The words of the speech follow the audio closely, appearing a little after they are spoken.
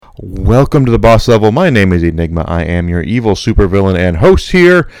Welcome to the Boss Level. My name is Enygma. I am your evil supervillain and host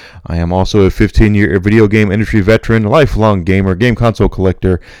here. I am also a 15-year video game industry veteran, lifelong gamer, game console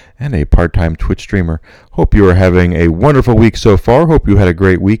collector, and a part-time Twitch streamer. Hope you are having a wonderful week so far. Hope you had a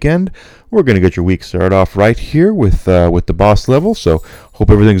great weekend. We're going to get your week started off right here with the Boss Level. So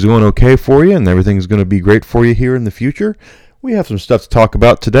hope everything's going okay for you and everything's going to be great for you here in the future. We have some stuff to talk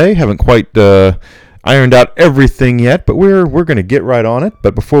about today. Haven't quite ironed out everything yet, but we're going to get right on it.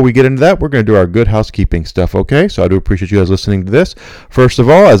 But before we get into that, we're going to do our good housekeeping stuff, okay? So I do appreciate you guys listening to this. First of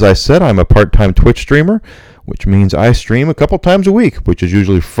all, as I said, I'm a part-time Twitch streamer, which means I stream a couple times a week, which is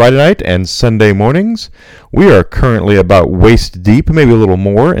usually Friday night and Sunday mornings. We are currently about waist deep, maybe a little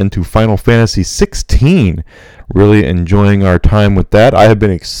more, into Final Fantasy 16. Really enjoying our time with that. I have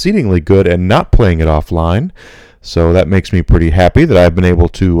been exceedingly good at not playing it offline. So that makes me pretty happy that I've been able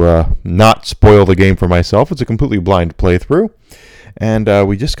to not spoil the game for myself. It's a completely blind playthrough. And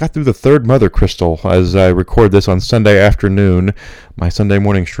we just got through the third Mother Crystal. As I record this on Sunday afternoon, my Sunday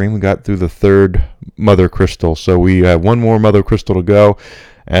morning stream, we got through the third Mother Crystal. So we have one more Mother Crystal to go,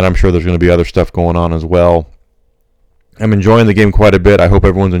 and I'm sure there's going to be other stuff going on as well. I'm enjoying the game quite a bit. I hope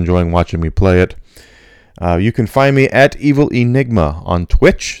everyone's enjoying watching me play it. You can find me at Evil Enygma on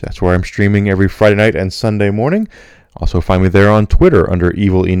Twitch. That's where I'm streaming every Friday night and Sunday morning. Also find me there on Twitter under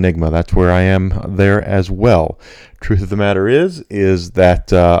Evil Enygma. That's where I am there as well. Truth of the matter is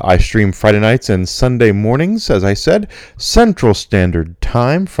that I stream Friday nights and Sunday mornings, as I said, Central Standard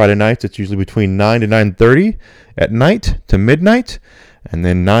Time. Friday nights, it's usually between 9 to 9:30 at night to midnight. And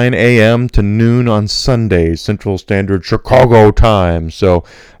then 9 a.m. to noon on Sundays, Central Standard Chicago Time. So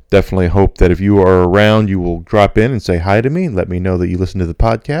definitely hope that if you are around, you will drop in and say hi to me and let me know that you listen to the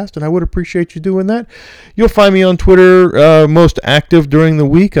podcast, and I would appreciate you doing that. You'll find me on Twitter most active during the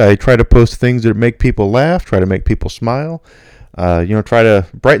week. I try to post things that make people laugh, try to make people smile, try to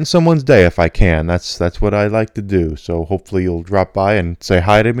brighten someone's day if I can. That's what I like to do. So hopefully you'll drop by and say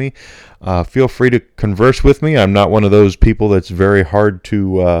hi to me. Feel free to converse with me. I'm not one of those people that's very hard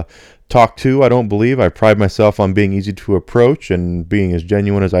to talk to, I don't believe. I pride myself on being easy to approach and being as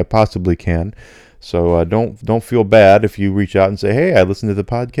genuine as I possibly can. So don't feel bad if you reach out and say, hey, I listened to the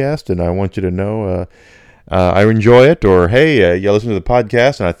podcast and I want you to know I enjoy it, or hey, you listen to the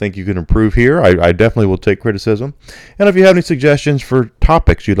podcast and I think you can improve here. I definitely will take criticism. And if you have any suggestions for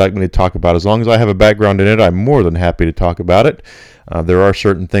topics you'd like me to talk about, as long as I have a background in it, I'm more than happy to talk about it. There are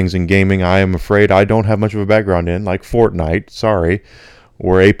certain things in gaming I am afraid I don't have much of a background in, like Fortnite, sorry,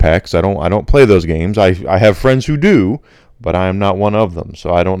 or Apex. I don't play those games. I have friends who do, but I am not one of them.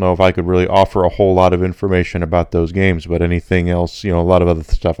 So I don't know if I could really offer a whole lot of information about those games. But anything else, a lot of other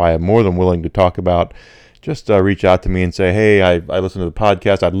stuff I am more than willing to talk about. Just reach out to me and say, hey, I listen to the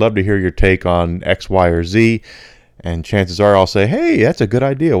podcast. I'd love to hear your take on X, Y, or Z. And chances are I'll say, hey, that's a good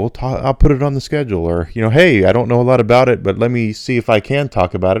idea. I'll put it on the schedule. Or, hey, I don't know a lot about it, but let me see if I can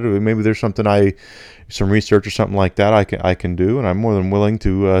talk about it. Or maybe there's some research or something like that I can do, and I'm more than willing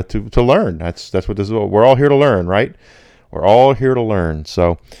to learn. That's what this is. We're all here to learn, right? We're all here to learn.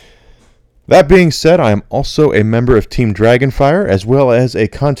 So that being said, I am also a member of Team Dragonfire, as well as a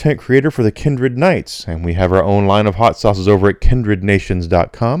content creator for the Kindred Knights, and we have our own line of hot sauces over at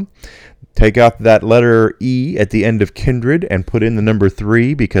kindrednations.com. Take out that letter E at the end of Kindred and put in the number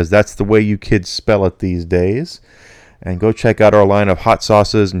 3, because that's the way you kids spell it these days. And go check out our line of hot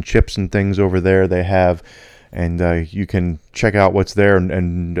sauces and chips and things over there they have. And you can check out what's there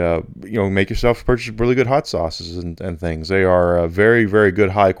and make yourself purchase really good hot sauces and things. They are very, very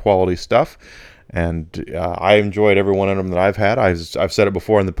good, high-quality stuff. And I enjoyed every one of them that I've had. I've said it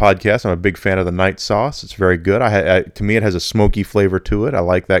before in the podcast. I'm a big fan of the night sauce. It's very good. To me, it has a smoky flavor to it. I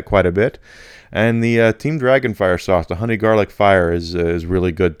like that quite a bit. And the Team Dragonfire sauce, the honey garlic fire, is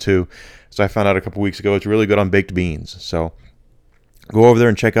really good too. So I found out a couple weeks ago it's really good on baked beans. So go over there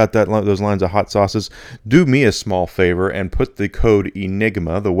and check out those lines of hot sauces. Do me a small favor and put the code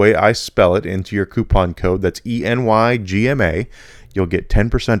Enygma, the way I spell it, into your coupon code. That's ENYGMA. You'll get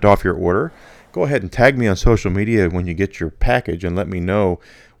 10% off your order. Go ahead and tag me on social media when you get your package and let me know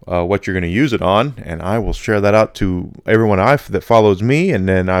what you're going to use it on, and I will share that out to everyone that follows me. And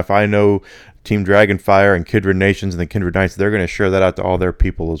then if I know Team Dragonfire and Kindred Nations and the Kindred Knights, they're going to share that out to all their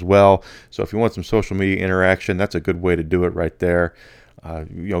people as well. So if you want some social media interaction, that's a good way to do it right there.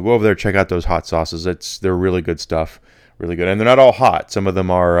 Go over there, check out those hot sauces. They're really good stuff, really good. And they're not all hot. Some of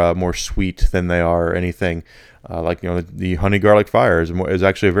them are more sweet than they are anything. The honey garlic fire is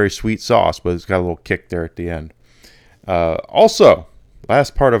actually a very sweet sauce, but it's got a little kick there at the end. Also,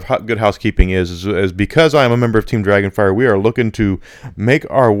 last part of good housekeeping is because I am a member of Team Dragonfire, we are looking to make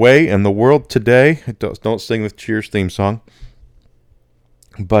our way in the world today. Don't sing the Cheers theme song.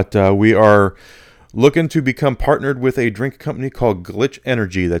 But we are looking to become partnered with a drink company called Glitch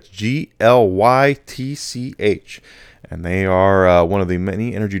Energy. That's Glytch. And they are one of the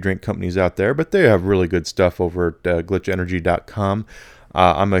many energy drink companies out there, but they have really good stuff over at glitchenergy.com.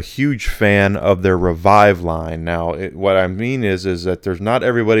 I'm a huge fan of their Revive line. Now, what I mean is that there's not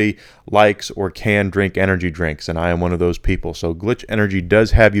everybody likes or can drink energy drinks, and I am one of those people. So Glitch Energy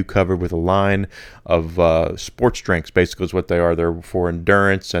does have you covered with a line of sports drinks. Basically, is what they are. They're for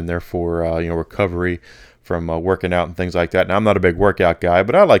endurance and they're for recovery from working out and things like that. Now, I'm not a big workout guy,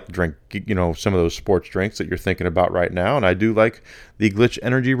 but I like to drink, some of those sports drinks that you're thinking about right now. And I do like the Glitch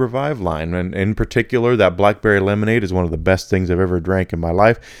Energy Revive line. And in particular, that blackberry lemonade is one of the best things I've ever drank in my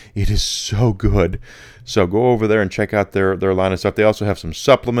life. It is so good. So go over there and check out their line of stuff. They also have some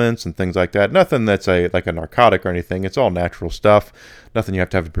supplements and things like that. Nothing that's like a narcotic or anything. It's all natural stuff. Nothing you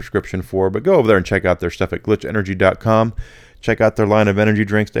have to have a prescription for. But go over there and check out their stuff at glitchenergy.com. Check out their line of energy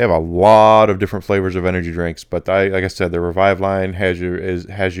drinks. They have a lot of different flavors of energy drinks, but like I said, the Revive line has you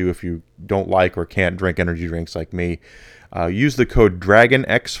if you don't like or can't drink energy drinks like me. Use the code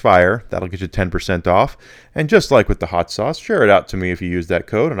DRAGONXFIRE. That'll get you 10% off. And just like with the hot sauce, share it out to me if you use that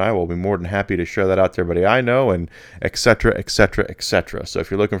code, and I will be more than happy to share that out to everybody I know, and etc., etc., etc. So if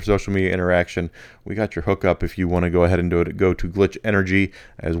you're looking for social media interaction, we got your hookup. If you want to go ahead and do it, go to Glitch Energy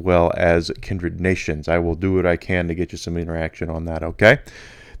as well as Kindred Nations. I will do what I can to get you some interaction on that, okay?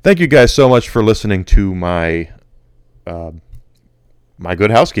 Thank you guys so much for listening to my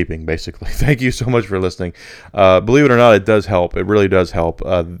good housekeeping, basically. Thank you so much for listening. Believe it or not, it does help. It really does help.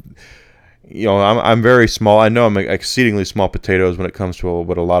 I'm very small. I know I'm exceedingly small potatoes when it comes to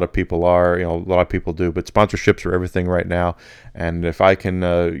what a lot of people are. A lot of people do. But sponsorships are everything right now. And if I can,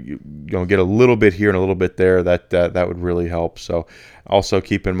 get a little bit here and a little bit there, that would really help. So, also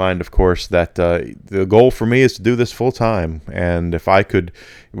keep in mind, of course, that the goal for me is to do this full time. And if I could,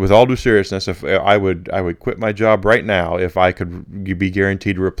 with all due seriousness, if I would quit my job right now if I could be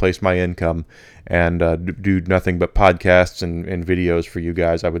guaranteed to replace my income and do nothing but podcasts and videos for you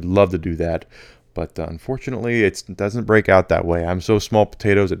guys. I would love to do that. But unfortunately, it doesn't break out that way. I'm so small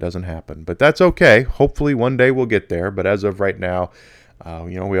potatoes, it doesn't happen. But that's okay. Hopefully one day we'll get there. But as of right now,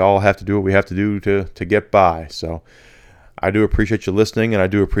 we all have to do what we have to do to get by. So I do appreciate you listening, and I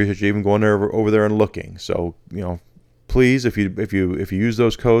do appreciate you even going over there and looking. So, please, if you use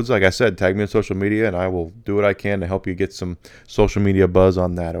those codes, like I said, tag me on social media, and I will do what I can to help you get some social media buzz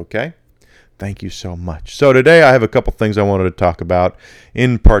on that, okay? Thank you so much. So today I have a couple things I wanted to talk about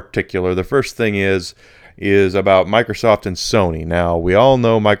in particular. The first thing is about Microsoft and Sony. Now, we all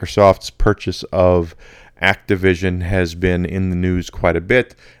know Microsoft's purchase of Activision has been in the news quite a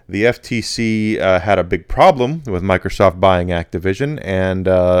bit. The FTC had a big problem with Microsoft buying Activision, and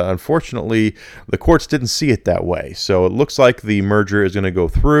unfortunately, the courts didn't see it that way. So it looks like the merger is going to go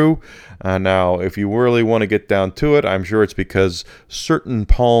through. Now, if you really want to get down to it, I'm sure it's because certain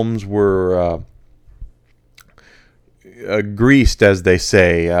palms were greased, as they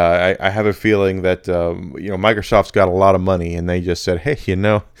say. I have a feeling that Microsoft's got a lot of money, and they just said, hey,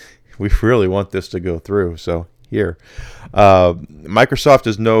 we really want this to go through. So here, Microsoft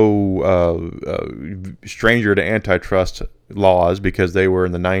is no stranger to antitrust laws because they were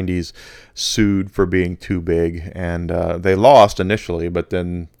in the 90s sued for being too big, and they lost initially, but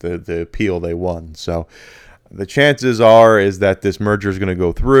then the appeal they won. So the chances is that this merger is going to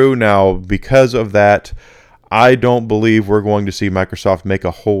go through. Now, because of that, I don't believe we're going to see Microsoft make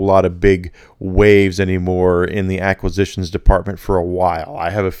a whole lot of big waves anymore in the acquisitions department for a while. I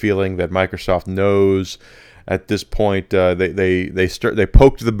have a feeling that Microsoft knows at this point they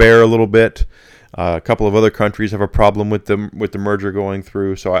poked the bear a little bit. A couple of other countries have a problem with the merger going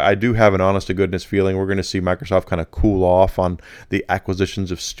through. So I do have an honest to goodness feeling we're going to see Microsoft kind of cool off on the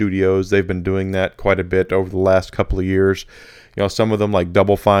acquisitions of studios. They've been doing that quite a bit over the last couple of years. Some of them, like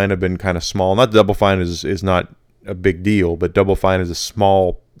Double Fine, have been kind of small. Not Double Fine is not a big deal, but Double Fine is a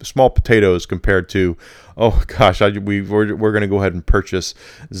small potatoes compared to, oh gosh, we're going to go ahead and purchase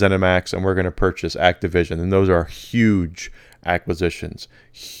ZeniMax, and we're going to purchase Activision, and those are huge acquisitions.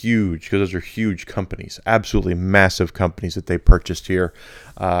 Huge, because those are huge companies, absolutely massive companies that they purchased here.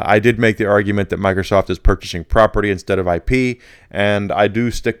 I did make the argument that Microsoft is purchasing property instead of IP, and I do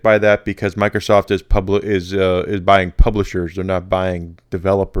stick by that because Microsoft is buying publishers. They're not buying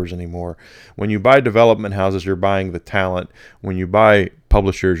developers anymore. When you buy development houses, you're buying the talent. When you buy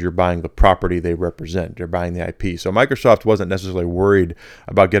publishers, you're buying the property they represent. You're buying the IP. So Microsoft wasn't necessarily worried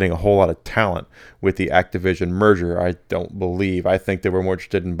about getting a whole lot of talent with the Activision merger. I don't believe. I think they were more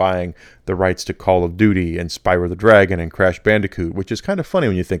interested in buying the rights to Call of Duty and Spyro the Dragon and Crash Bandicoot, which is kind of funny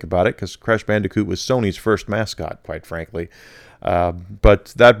when you think about it, because Crash Bandicoot was Sony's first mascot, quite frankly.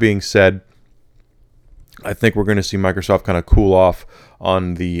 But that being said, I think we're going to see Microsoft kind of cool off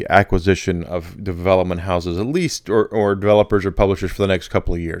on the acquisition of development houses, at least, or developers or publishers for the next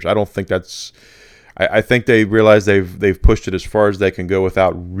couple of years. I don't think that's. I think they realize they've pushed it as far as they can go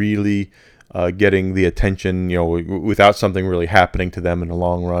without really getting the attention, without something really happening to them in the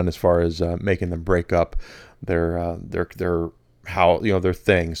long run, as far as making them break up their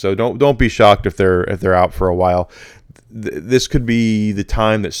thing. So don't be shocked if they're out for a while. This could be the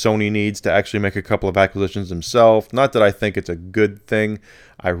time that Sony needs to actually make a couple of acquisitions themselves. Not that I think it's a good thing.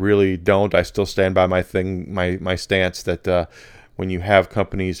 I really don't. I still stand by my stance that when you have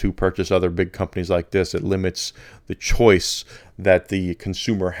companies who purchase other big companies like this, it limits the choice that the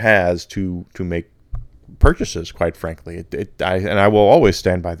consumer has to make purchases, quite frankly. I will always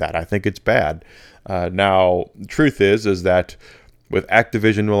stand by that. I think it's bad. Now, the truth is that with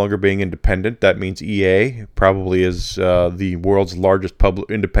Activision no longer being independent, that means EA probably is the world's largest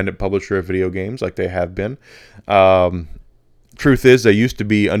independent publisher of video games, like they have been. Truth is, they used to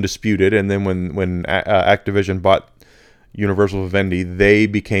be undisputed, and then when Activision bought Universal Vivendi, they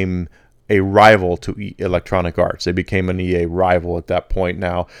became a rival to Electronic Arts. They became an EA rival at that point.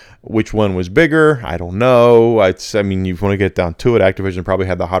 Now, which one was bigger? I don't know. You want to get down to it, Activision probably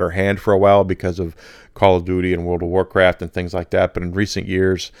had the hotter hand for a while because of Call of Duty and World of Warcraft and things like that. But in recent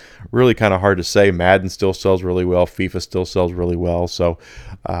years, really kind of hard to say. Madden still sells really well. FIFA still sells really well. So,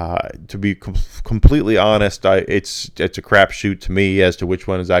 to be completely honest, it's a crapshoot to me as to which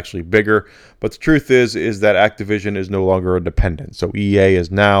one is actually bigger. But the truth is that Activision is no longer independent. So EA is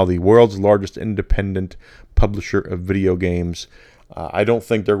now the world's largest independent publisher of video games. I don't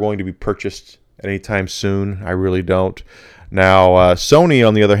think they're going to be purchased anytime soon. I really don't. Now, Sony,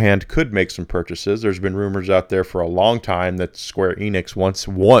 on the other hand, could make some purchases. There's been rumors out there for a long time that Square Enix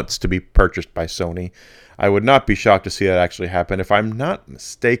wants to be purchased by Sony. I would not be shocked to see that actually happen. If I'm not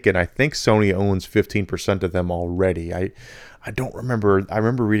mistaken, I think Sony owns 15% of them already. I don't remember. I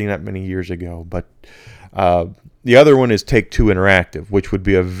remember reading that many years ago. But the other one is Take-Two Interactive, which would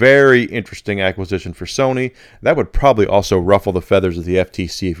be a very interesting acquisition for Sony. That would probably also ruffle the feathers of the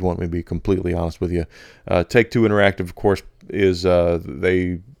FTC, if you want me to be completely honest with you. Take-Two Interactive, of course, is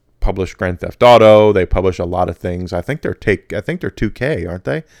they publish Grand Theft Auto. They publish a lot of things. I think they're 2K, aren't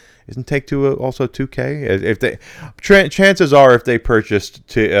they? Isn't Take-Two also 2K? If they chances are, if they purchased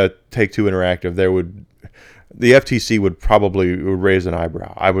Take-Two Interactive, the FTC would probably raise an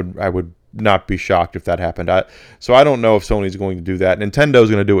eyebrow. I would not be shocked if that happened. So I don't know if Sony's going to do that. Nintendo's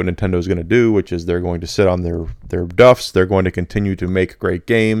going to do what Nintendo's going to do, which is they're going to sit on their duffs. They're going to continue to make great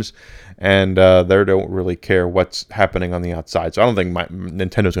games, and they don't really care what's happening on the outside. So I don't think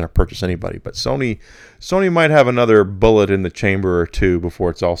Nintendo's going to purchase anybody. But Sony might have another bullet in the chamber or two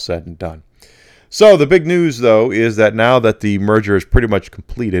before it's all said and done. So the big news, though, is that now that the merger is pretty much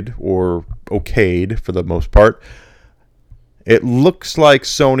completed, or okayed for the most part, it looks like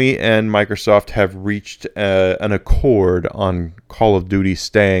Sony and Microsoft have reached an accord on Call of Duty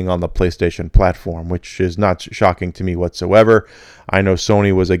staying on the PlayStation platform, which is not shocking to me whatsoever. I know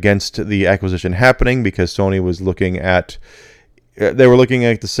Sony was against the acquisition happening because Sony was looking at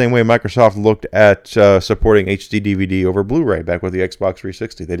the same way Microsoft looked at supporting HD DVD over Blu-ray back with the Xbox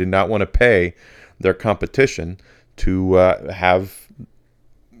 360. They did not want to pay their competition to have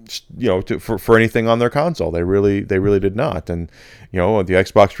for anything on their console. They really did not. And the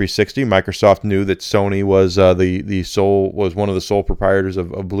Xbox 360, Microsoft knew that Sony was one of the sole proprietors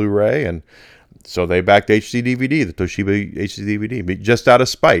of Blu-ray, and so they backed HD DVD, the Toshiba HD DVD, just out of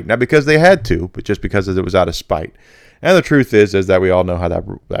spite. Not because they had to, but just because it was out of spite. And the truth is that we all know how that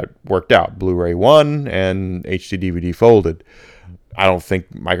worked out. Blu-ray won and HD DVD folded. I don't think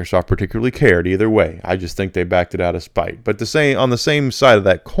Microsoft particularly cared either way. I just think they backed it out of spite. But on the same side of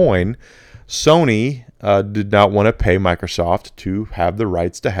that coin, Sony did not want to pay Microsoft to have the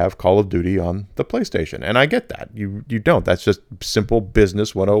rights to have Call of Duty on the PlayStation. And I get that. You don't. That's just simple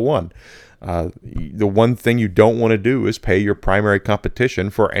business 101. The one thing you don't want to do is pay your primary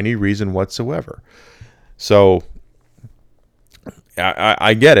competition for any reason whatsoever. So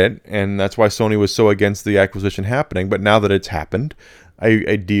I get it, and that's why Sony was so against the acquisition happening. But now that it's happened,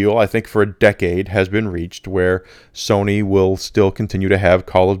 a deal, I think, for a decade has been reached where Sony will still continue to have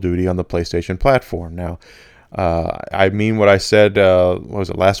Call of Duty on the PlayStation platform. Now, I mean what I said,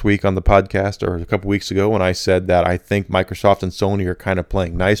 last week on the podcast or a couple weeks ago when I said that I think Microsoft and Sony are kind of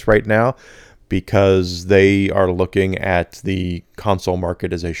playing nice right now because they are looking at the console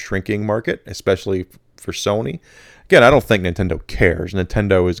market as a shrinking market, especially for Sony. Again, I don't think Nintendo cares.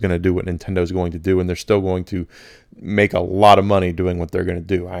 Nintendo is going to do what Nintendo is going to do, and they're still going to make a lot of money doing what they're going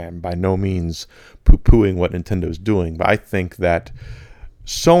to do. I am by no means poo-pooing what Nintendo is doing, but I think that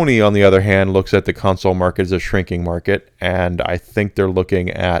Sony, on the other hand, looks at the console market as a shrinking market, and I think they're looking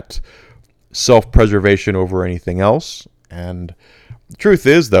at self-preservation over anything else. And the truth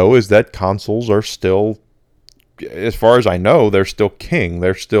is, though, is that consoles are still, as far as I know, they're still king.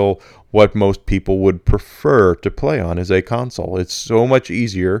 They're still what most people would prefer to play on is a console. It's so much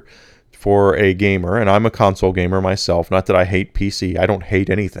easier for a gamer, and I'm a console gamer myself. Not that I hate PC. I don't hate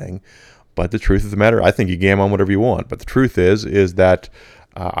anything. But the truth of the matter, I think you game on whatever you want. But the truth is that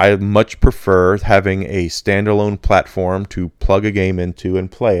I much prefer having a standalone platform to plug a game into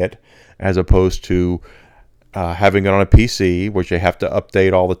and play it, as opposed to having it on a PC, which you have to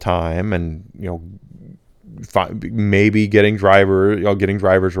update all the time, and maybe getting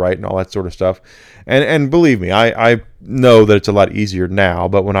drivers right and all that sort of stuff. And believe me, I know that it's a lot easier now.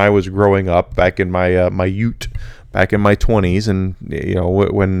 But when I was growing up, back in my my youth, back in my 20s, and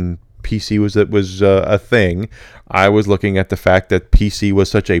when PC was a thing, I was looking at the fact that PC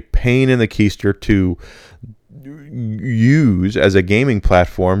was such a pain in the keister to use as a gaming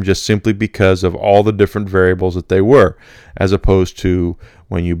platform, just simply because of all the different variables that they were, as opposed to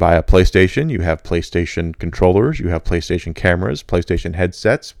when you buy a PlayStation, you have PlayStation controllers, you have PlayStation cameras, PlayStation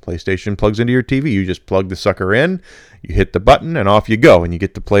headsets, PlayStation plugs into your TV. You just plug the sucker in, you hit the button, and off you go, and you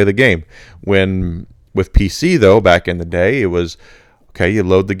get to play the game. When with PC, though, back in the day, it was, okay, you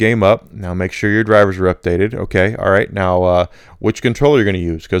load the game up. Now make sure your drivers are updated. Okay, all right. Now, which controller you're going to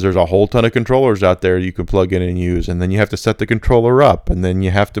use? Because there's a whole ton of controllers out there you can plug in and use. And then you have to set the controller up. And then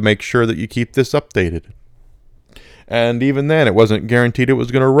you have to make sure that you keep this updated. And even then, it wasn't guaranteed it was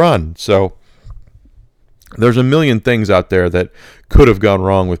going to run. So there's a million things out there that could have gone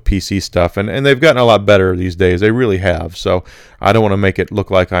wrong with PC stuff. And they've gotten a lot better these days. They really have. So I don't want to make it look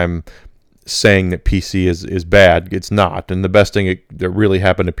like I'm saying that PC is bad. It's not. And the best thing that really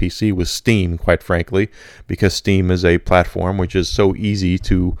happened to PC was Steam, quite frankly, because Steam is a platform which is so easy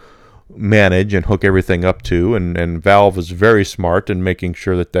to manage and hook everything up to, and Valve is very smart in making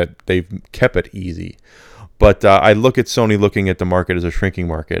sure that they've kept it easy. But I look at Sony looking at the market as a shrinking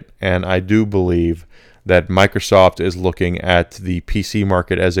market, and I do believe that Microsoft is looking at the PC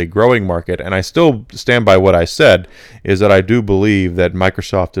market as a growing market. And I still stand by what I said, is that I do believe that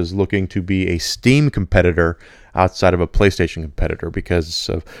Microsoft is looking to be a Steam competitor outside of a PlayStation competitor, because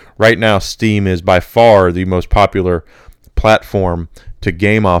right now Steam is by far the most popular platform to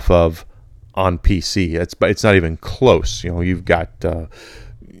game off of on PC. It's not even close. You've got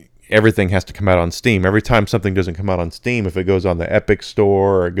everything has to come out on Steam. Every time something doesn't come out on Steam, if it goes on the Epic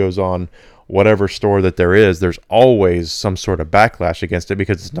Store or it goes on whatever store that there is, there's always some sort of backlash against it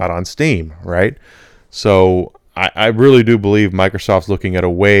because it's not on Steam, right? So I really do believe Microsoft's looking at a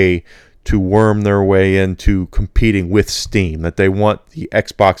way to worm their way into competing with Steam, that they want the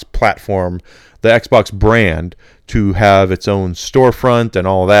Xbox platform, the Xbox brand, to have its own storefront and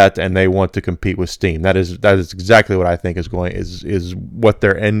all that, and they want to compete with Steam. That is exactly what I think is what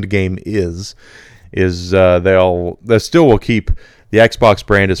their end game is. They still will keep the Xbox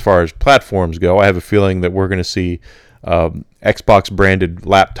brand as far as platforms go. I have a feeling that we're going to see Xbox branded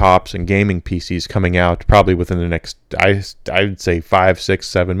laptops and gaming PCs coming out probably within the next, I'd say 5, 6,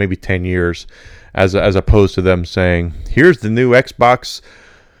 7, maybe 10 years, as opposed to them saying, here's the new Xbox,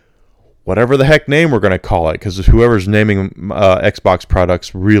 whatever the heck name we're going to call it, because whoever's naming Xbox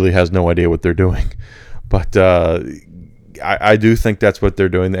products really has no idea what they're doing. But I do think that's what they're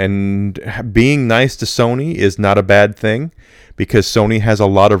doing. And being nice to Sony is not a bad thing, because Sony has a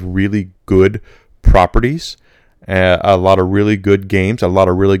lot of really good properties, a lot of really good games, a lot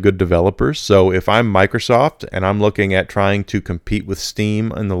of really good developers. So if I'm Microsoft and I'm looking at trying to compete with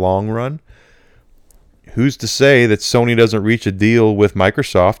Steam in the long run, who's to say that Sony doesn't reach a deal with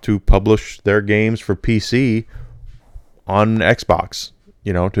Microsoft to publish their games for PC on Xbox?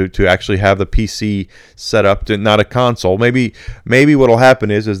 To actually have the PC set up to not a console. Maybe what will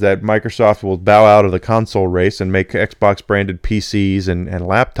happen is that Microsoft will bow out of the console race and make Xbox branded PCs and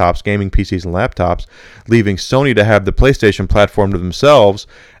laptops, gaming PCs and laptops, leaving Sony to have the PlayStation platform to themselves.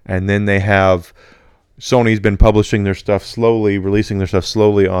 And then Sony's been publishing their stuff slowly, releasing their stuff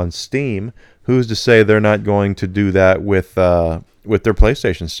slowly on Steam. Who's to say they're not going to do that with their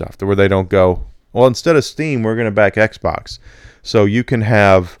PlayStation stuff, where they don't go, well, instead of Steam, we're going to back Xbox. So you can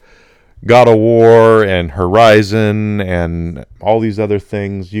have God of War and Horizon and all these other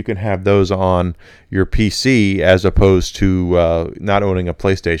things. You can have those on your PC as opposed to not owning a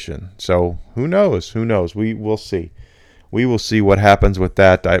PlayStation. So who knows? We will see. we will see what happens with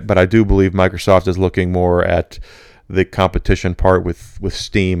that. But I do believe Microsoft is looking more at the competition part with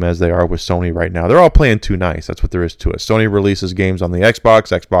Steam as they are with Sony right now. They're all playing too nice. That's what there is to it. Sony releases games on the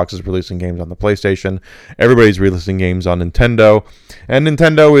Xbox. Xbox is releasing games on the PlayStation. Everybody's releasing games on Nintendo. And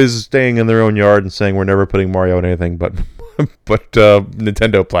Nintendo is staying in their own yard and saying we're never putting Mario on anything but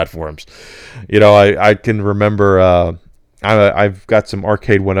Nintendo platforms. I can remember I've got some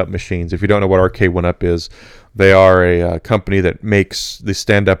Arcade 1-Up machines. If you don't know what Arcade 1-Up is, they are a company that makes the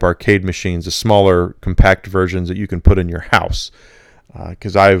stand-up arcade machines, the smaller, compact versions that you can put in your house.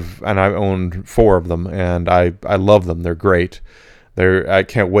 Because I've owned 4 of them, and I love them. They're great. I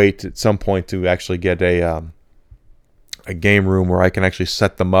can't wait at some point to actually get a game room where I can actually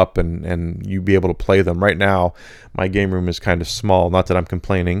set them up and you be able to play them. Right now, my game room is kind of small. Not that I'm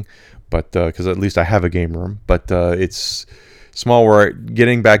complaining, but because at least I have a game room. But it's small where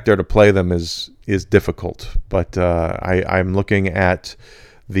getting back there to play them is difficult. But I'm looking at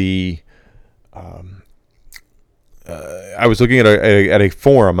the I was looking at a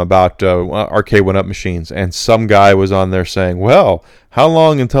forum about Arcade 1-Up machines, and some guy was on there saying, well, how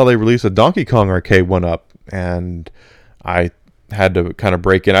long until they release a Donkey Kong Arcade 1-Up? And I had to kind of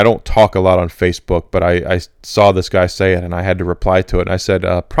break in. I don't talk a lot on Facebook, but I saw this guy say it, and I had to reply to it. And I said,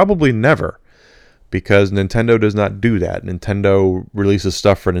 probably never, because Nintendo does not do that. Nintendo releases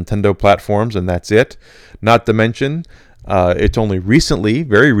stuff for Nintendo platforms, and that's it. Not to mention, it's only recently,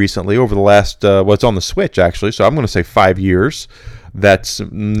 very recently, over the last, it's on the Switch, actually, so I'm going to say 5 years, that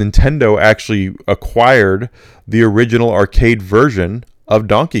Nintendo actually acquired the original arcade version of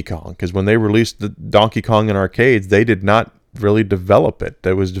Donkey Kong. Because when they released the Donkey Kong in arcades, they did not really develop it.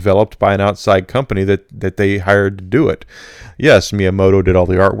 It was developed by an outside company that they hired to do it. Yes, Miyamoto did all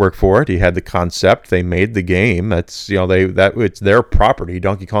the artwork for it. He had the concept. They made the game. That's it's their property.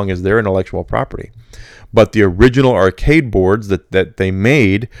 Donkey Kong is their intellectual property. But the original arcade boards that they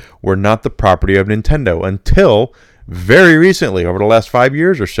made were not the property of Nintendo until very recently. Over the last 5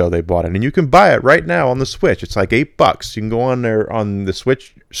 years or so, they bought it, and you can buy it right now on the Switch. It's like $8. You can go on there on the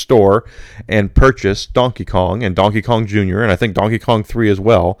Switch store and purchase Donkey Kong and Donkey Kong Jr. and I think Donkey Kong 3 as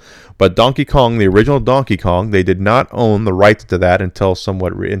well. But Donkey Kong, the original Donkey Kong, they did not own the rights to that until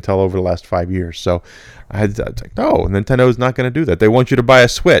over the last 5 years. So I was like, no, Nintendo is not going to do that. They want you to buy a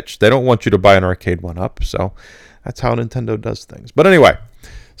Switch. They don't want you to buy an Arcade 1-Up. So that's how Nintendo does things. But anyway,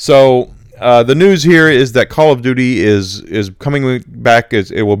 so the news here is that Call of Duty is coming back.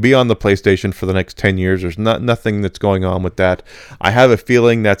 It will be on the PlayStation for the next 10 years. There's nothing that's going on with that. I have a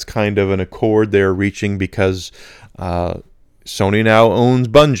feeling that's kind of an accord they're reaching because Sony now owns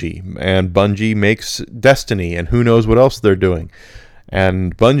Bungie, and Bungie makes Destiny, and who knows what else they're doing.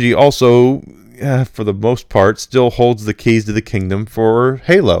 And Bungie also, for the most part, still holds the keys to the kingdom for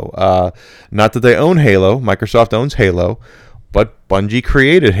Halo. Not that they own Halo. Microsoft owns Halo. But Bungie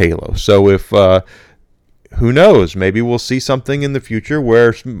created Halo. So if, who knows, maybe we'll see something in the future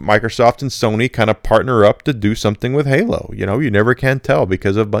where Microsoft and Sony kind of partner up to do something with Halo. You never can tell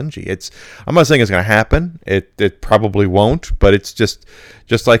because of Bungie. I'm not saying it's going to happen. It probably won't, but it's just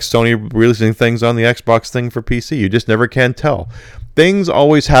like Sony releasing things on the Xbox thing for PC. You just never can tell. Things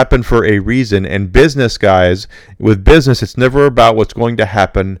always happen for a reason, and business, guys, with business, it's never about what's going to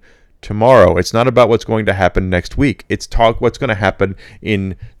happen tomorrow. It's not about what's going to happen next week. It's what's going to happen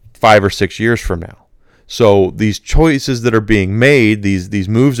in 5 or 6 years from now. So these choices that are being made, these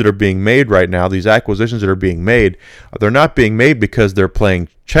moves that are being made right now, these acquisitions that are being made, they're not being made because they're playing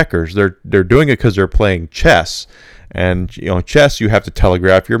checkers. They're doing it because they're playing chess. And chess, you have to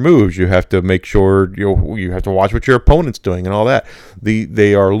telegraph your moves. You have to make sure you have to watch what your opponent's doing and all that.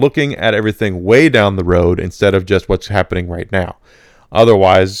 They are looking at everything way down the road instead of just what's happening right now.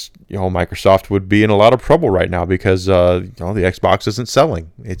 Otherwise, Microsoft would be in a lot of trouble right now because the Xbox isn't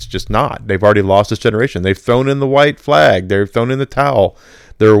selling. It's just not. They've already lost this generation. They've thrown in the white flag. They've thrown in the towel.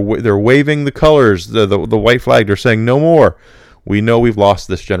 They're waving the colors, the white flag. They're saying no more. We know we've lost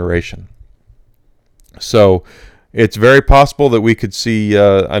this generation. So it's very possible that we could see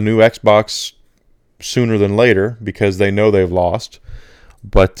a new Xbox sooner than later because they know they've lost.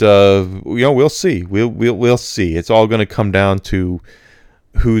 But we'll see. We'll see. It's all going to come down to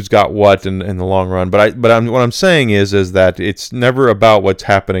who's got what in the long run. But what I'm saying is that it's never about what's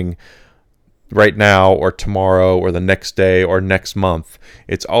happening right now or tomorrow or the next day or next month.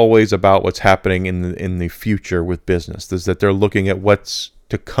 It's always about what's happening in the future with business. Is that they're looking at what's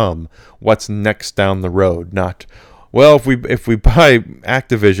to come, what's next down the road, not, well, if we buy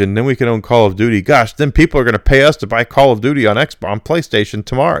Activision, then we can own Call of Duty. Gosh, then people are going to pay us to buy Call of Duty on PlayStation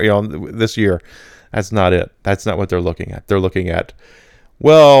tomorrow, this year. That's not it. That's not what they're looking at. They're looking at,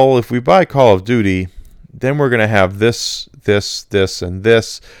 well, if we buy Call of Duty, then we're going to have this, and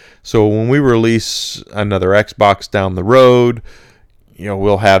this. So when we release another Xbox down the road,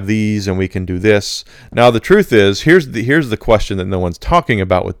 we'll have these and we can do this. Now the truth is, here's the question that no one's talking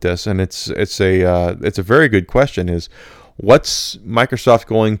about with this, and it's a very good question, is what's Microsoft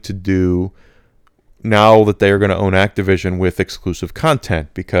going to do now that they are going to own Activision with exclusive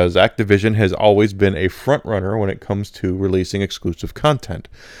content? Because Activision has always been a front runner when it comes to releasing exclusive content.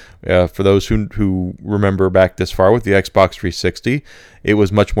 For those who remember back this far with the Xbox 360, it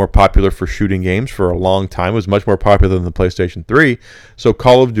was much more popular for shooting games for a long time. It was much more popular than the PlayStation 3. So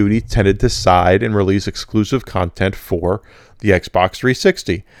Call of Duty tended to side and release exclusive content for the Xbox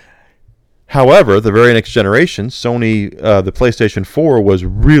 360. However, the very next generation, Sony, the PlayStation 4 was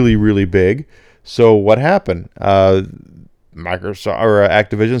really, really big. So what happened? Microsoft or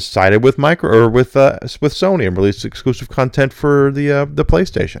Activision sided with with Sony and released exclusive content for the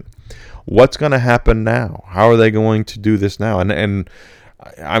PlayStation. What's going to happen now? How are they going to do this now? And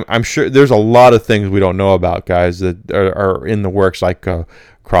I'm sure there's a lot of things we don't know about, guys, that are in the works, like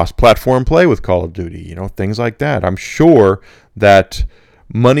cross-platform play with Call of Duty, things like that. I'm sure that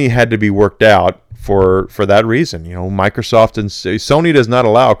money had to be worked out for that reason. Microsoft and Sony does not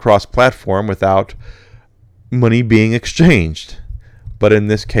allow cross-platform without money being exchanged. But in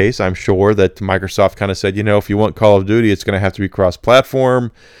this case, I'm sure that Microsoft kind of said, if you want Call of Duty, it's going to have to be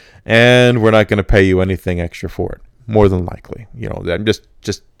cross-platform, and we're not going to pay you anything extra for it. More than likely, I'm just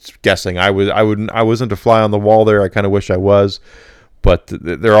guessing. I wasn't a fly on the wall there. I kind of wish I was, but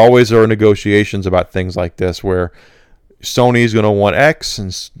there always are negotiations about things like this where Sony's going to want X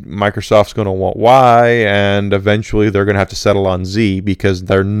and Microsoft's going to want Y, and eventually they're going to have to settle on Z because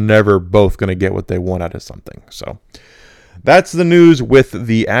they're never both going to get what they want out of something. So that's the news with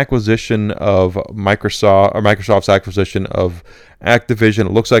the acquisition of Microsoft's acquisition of Activision.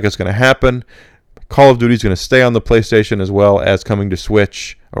 It looks like it's going to happen. Call of Duty is going to stay on the PlayStation as well as coming to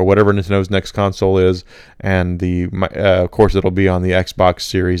Switch or whatever Nintendo's next console is, and of course it'll be on the Xbox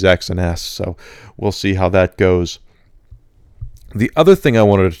Series X and S. So we'll see how that goes. The other thing I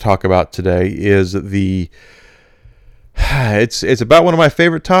wanted to talk about today is it's about one of my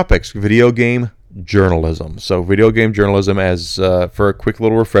favorite topics, video game journalism. So video game journalism, as for a quick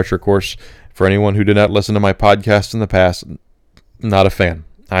little refresher course, for anyone who did not listen to my podcast in the past, not a fan.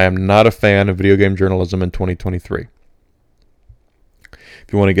 I am not a fan of video game journalism in 2023.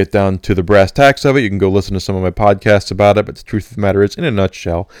 If you want to get down to the brass tacks of it, you can go listen to some of my podcasts about it. But the truth of the matter is, in a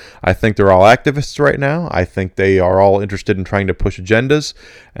nutshell, I think they're all activists right now. I think they are all interested in trying to push agendas,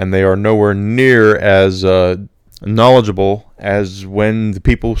 and they are nowhere near as knowledgeable as when the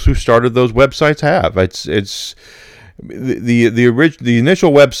people who started those websites have. It's the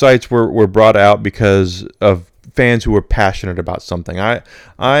initial websites were brought out because of fans who were passionate about something. I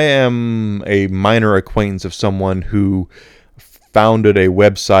am a minor acquaintance of someone who founded a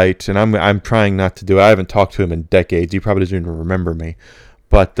website, and I'm trying not to do it. I haven't talked to him in decades. He probably doesn't even remember me.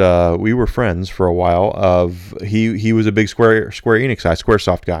 But we were friends for a while. He was a big Square Enix guy,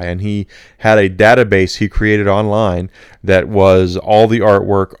 Squaresoft guy, and he had a database he created online that was all the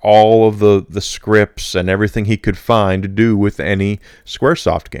artwork, all of the scripts, and everything he could find to do with any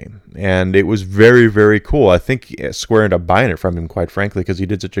Squaresoft game. And it was very, very cool. I think Square ended up buying it from him, quite frankly, because he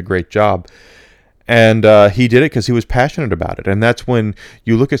did such a great job. And he did it because he was passionate about it. And that's when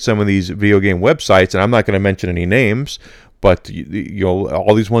you look at some of these video game websites, and I'm not going to mention any names, but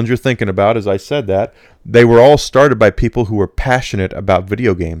all these ones you're thinking about, as I said that, they were all started by people who were passionate about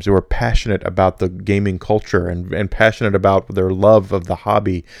video games. They were passionate about the gaming culture and passionate about their love of the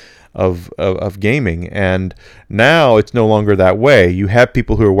hobby of gaming. And now it's no longer that way. You have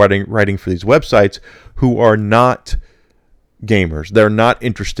people who are writing for these websites who are not gamers. They're not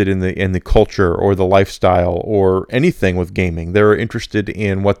interested in the culture or the lifestyle or anything with gaming. They're interested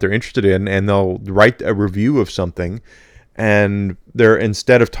in what they're interested in, and they'll write a review of something, and they're,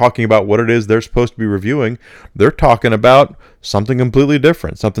 instead of talking about what it is they're supposed to be reviewing, they're talking about something completely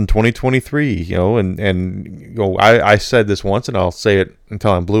different, something 2023, I said this once, and I'll say it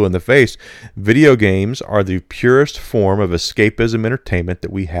until I'm blue in the face. Video games are the purest form of escapism entertainment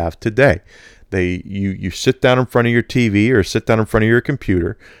that we have today. You sit down in front of your TV or sit down in front of your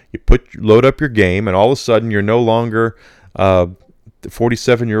computer, load up your game, and all of a sudden you're no longer the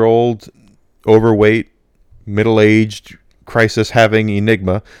 47-year-old, overweight, middle-aged, crisis-having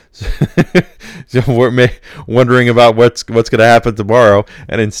Enygma, wondering about what's going to happen tomorrow,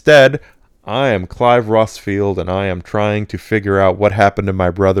 and instead I am Clive Rossfield, and I am trying to figure out what happened to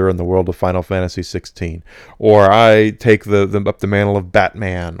my brother in the world of Final Fantasy 16. Or I take up the mantle of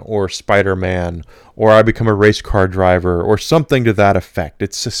Batman or Spider-Man, or I become a race car driver, or something to that effect.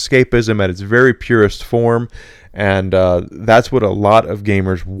 It's escapism at its very purest form, and that's what a lot of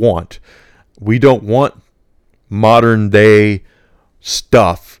gamers want. We don't want modern day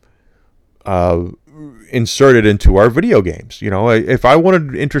stuff inserted into our video games. If I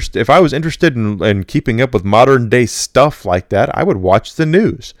was interested in keeping up with modern day stuff like that, I would watch the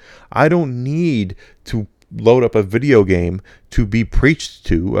news. I don't need to load up a video game to be preached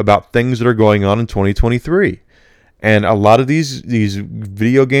to about things that are going on in 2023. And a lot of these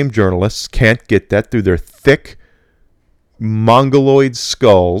video game journalists can't get that through their thick mongoloid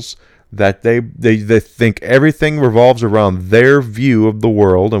skulls, that they think everything revolves around their view of the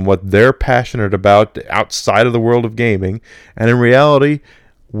world and what they're passionate about outside of the world of gaming. And in reality,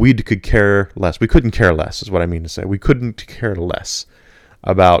 we could care less. We couldn't care less is what I mean to say. We couldn't care less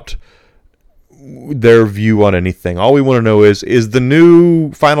about their view on anything. All we want to know is the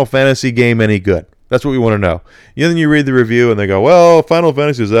new Final Fantasy game any good? That's what we want to know. Then you read the review and they go, well, Final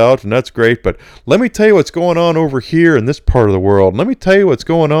Fantasy is out and that's great, but let me tell you what's going on over here in this part of the world. Let me tell you what's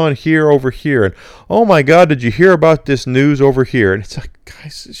going on here over here. And oh my God, did you hear about this news over here? And it's like,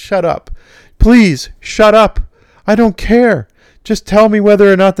 guys, shut up. Please, shut up. I don't care. Just tell me whether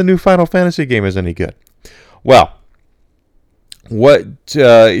or not the new Final Fantasy game is any good. Well,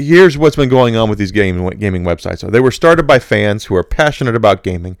 here's what's been going on with these gaming websites. So they were started by fans who are passionate about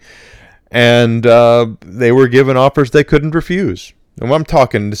gaming, and they were given offers they couldn't refuse. And I'm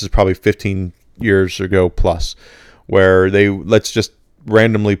talking, this is probably 15 years ago plus, where let's just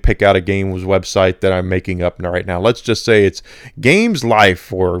randomly pick out a game's website that I'm making up right now. Let's just say it's Games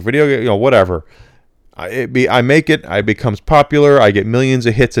Life or video, whatever. I make it, it becomes popular, I get millions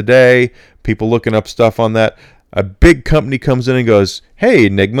of hits a day, people looking up stuff on that. A big company comes in and goes, hey,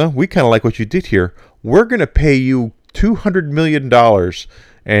 Enygma, we kind of like what you did here. We're going to pay you $200 million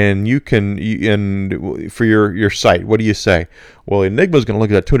and for your site. What do you say? Well, Enigma's going to look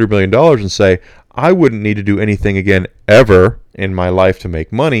at that $200 million and say, I wouldn't need to do anything again ever in my life to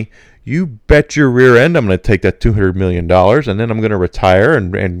make money. You bet your rear end I'm going to take that $200 million and then I'm going to retire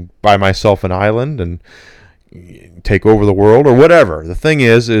and buy myself an island and take over the world or whatever. The thing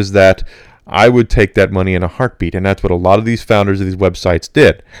is that I would take that money in a heartbeat, and that's what a lot of these founders of these websites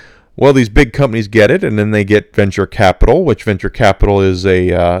did. Well, these big companies get it, and then they get venture capital, which venture capital is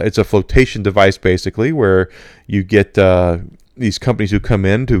it's a flotation device basically, where you get these companies who come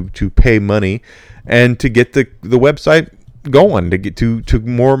in to pay money and to get the website going, to get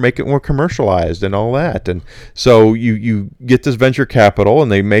to make it more commercialized and all that. And so you get this venture capital,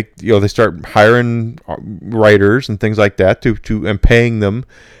 and they start hiring writers and things like that and paying them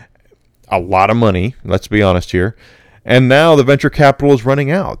a lot of money, let's be honest here. And now the venture capital is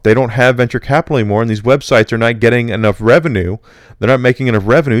running out. They don't have venture capital anymore, and these websites are not getting enough revenue. They're not making enough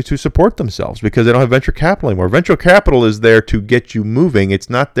revenue to support themselves because they don't have venture capital anymore. Venture capital is there to get you moving. It's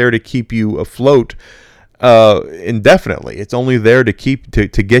not there to keep you afloat indefinitely. It's only there to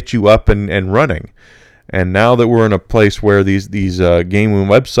get you up and running. And now that we're in a place where these gaming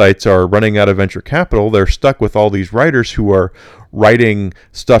websites are running out of venture capital, they're stuck with all these writers who are writing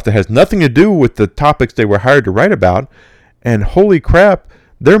stuff that has nothing to do with the topics they were hired to write about. And holy crap,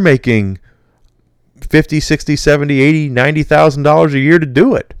 they're making $50, $60, $70, $80, $90,000 a year to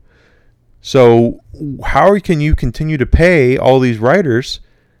do it. So how can you continue to pay all these writers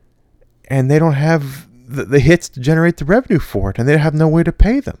and they don't have the hits to generate the revenue for it, and they have no way to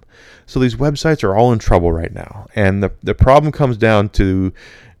pay them? So these websites are all in trouble right now. And the problem comes down to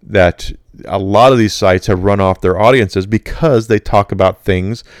that a lot of these sites have run off their audiences because they talk about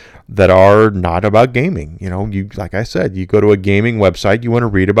things that are not about gaming. Like I said, you go to a gaming website, you want to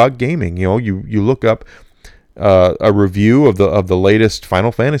read about gaming. You look up a review of the latest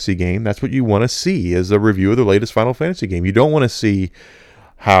Final Fantasy game. That's what you want to see, is a review of the latest Final Fantasy game. You don't want to see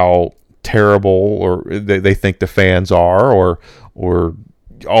how terrible or they think the fans are, or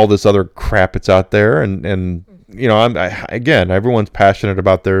all this other crap that's out there. And again, everyone's passionate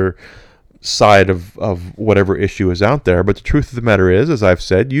about their side of whatever issue is out there, but the truth of the matter is, as I've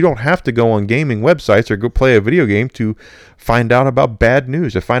said, you don't have to go on gaming websites or go play a video game to find out about bad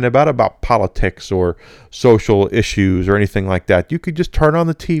news, to find out about politics or social issues or anything like that. You could just turn on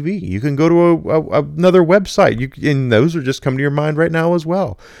the TV. You can go to another website, and those are just come to your mind right now as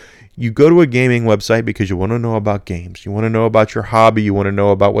well. You go to a gaming website because you want to know about games. You want to know about your hobby. You want to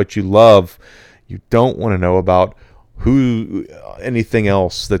know about what you love. You don't want to know about anything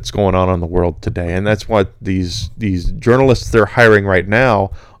else that's going on in the world today. And that's what these journalists they're hiring right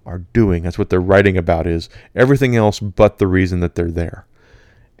now are doing. That's what they're writing about, is everything else but the reason that they're there.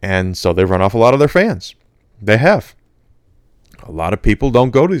 And so they run off a lot of their fans. They have. A lot of people don't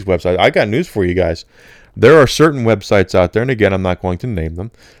go to these websites. I got news for you guys. There are certain websites out there, and again, I'm not going to name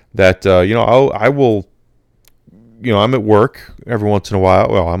them, that, I will, I'm at work every once in a while.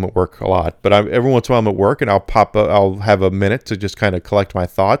 Well, I'm at work a lot, but every once in a while I'm at work, and I'll have a minute to just kind of collect my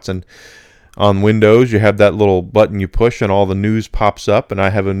thoughts. And on Windows, you have that little button you push, and all the news pops up, and I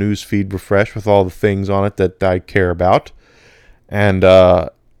have a news feed refresh with all the things on it that I care about. And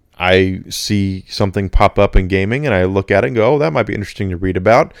I see something pop up in gaming, and I look at it and go, oh, that might be interesting to read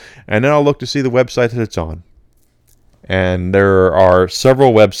about. And then I'll look to see the website that it's on. And there are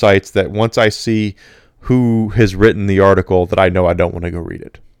several websites that once I see who has written the article, that I know I don't want to go read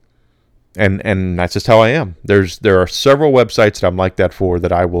it. And that's just how I am. There are several websites that I'm like that for,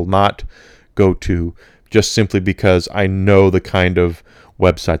 that I will not go to, just simply because I know the kind of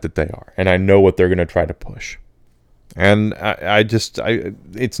website that they are, and I know what they're going to try to push. And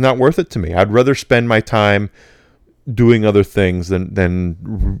it's not worth it to me. I'd rather spend my time doing other things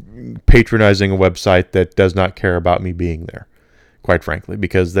than patronizing a website that does not care about me being there, quite frankly,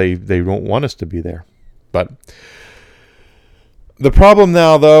 because they don't want us to be there. But the problem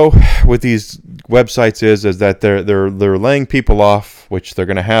now, though, with these websites is that they're laying people off, which they're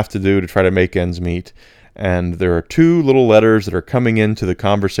going to have to do to try to make ends meet. And there are two little letters that are coming into the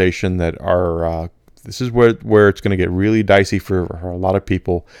conversation that are this is where it's going to get really dicey for a lot of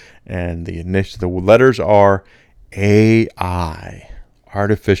people. And the letters are AI,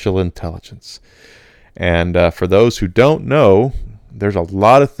 artificial intelligence. And for those who don't know, there's a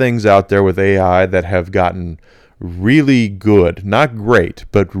lot of things out there with AI that have gotten really good. Not great,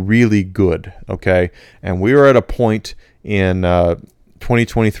 but really good, okay? And we are at a point in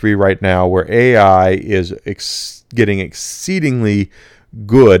 2023 right now where AI is getting exceedingly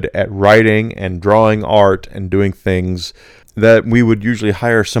good at writing and drawing art and doing things that we would usually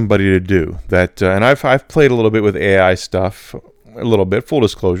hire somebody to do. And I've played a little bit with AI stuff, a little bit, full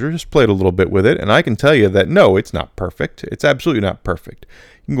disclosure, just played a little bit with it, and I can tell you that no, it's not perfect. It's absolutely not perfect.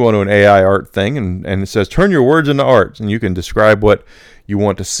 You can go into an AI art thing and it says, turn your words into art, and you can describe what you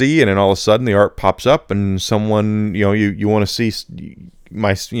want to see, and then all of a sudden the art pops up, and someone, you want to see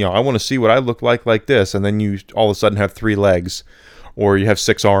I want to see what I look like this, and then you all of a sudden have 3 legs, or you have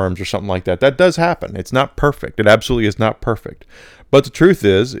 6 arms or something like that. That does happen. It's not perfect. It absolutely is not perfect. But the truth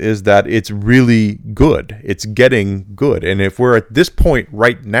is that it's really good. It's getting good. And if we're at this point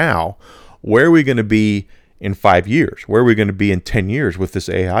right now, where are we going to be in 5 years? Where are we going to be in 10 years with this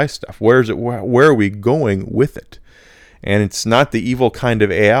AI stuff? Where are we going with it? And it's not the evil kind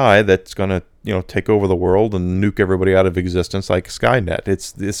of AI that's going to take over the world and nuke everybody out of existence like Skynet.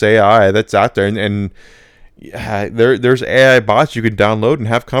 It's this AI that's out there, and there's AI bots you can download and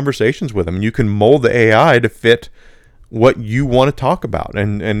have conversations with them. And you can mold the AI to fit what you want to talk about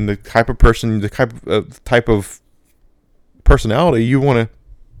and the type of person, the type of personality you want to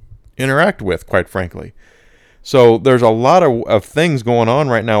interact with, quite frankly. So there's a lot of things going on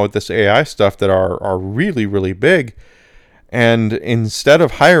right now with this AI stuff that are really, really big. And instead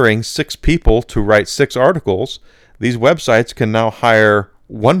of hiring 6 people to write 6 articles, these websites can now hire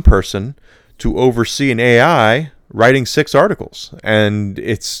one person to oversee an AI writing 6 articles. And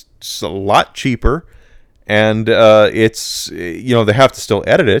it's a lot cheaper. And it's, they have to still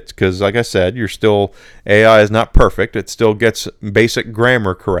edit it because, like I said, AI is not perfect. It still gets basic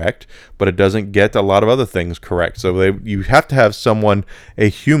grammar correct, but it doesn't get a lot of other things correct. So you have to have someone, a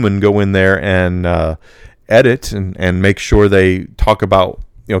human, go in there and edit and make sure they talk about,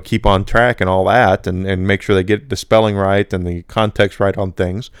 keep on track and all that, and make sure they get the spelling right and the context right on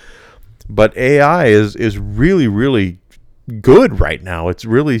things. But AI is really, really good right now. It's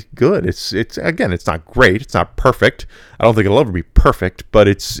really good. It's again, it's not great. It's not perfect. I don't think it'll ever be perfect, but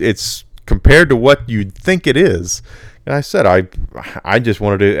it's compared to what you'd think it is. And I said, I just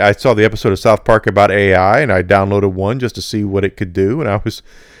wanted to, I saw the episode of South Park about AI, and I downloaded one just to see what it could do. And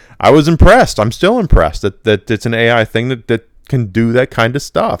I was impressed. I'm still impressed that it's an AI thing that can do that kind of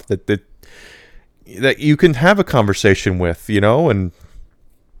stuff, that you can have a conversation with,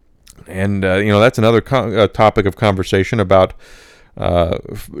 and that's another topic of conversation about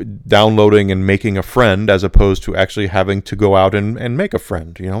downloading and making a friend as opposed to actually having to go out and make a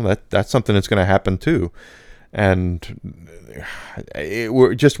friend. That's something that's going to happen too. And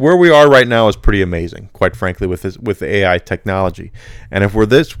we're just where we are right now is pretty amazing, quite frankly, with AI technology. And if we're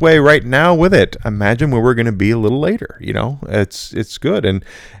this way right now with it, imagine where we're going to be a little later. It's good.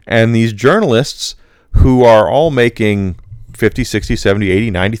 And these journalists who are all making $50,000,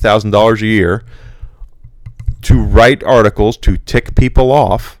 $60,000, $70,000, $80,000, $90,000 a year, to write articles to tick people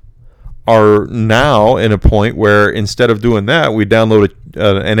off are now in a point where instead of doing that, we download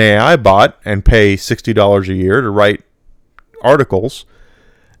an AI bot and pay $60 a year to write articles.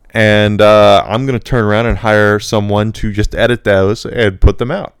 And I'm going to turn around and hire someone to just edit those and put them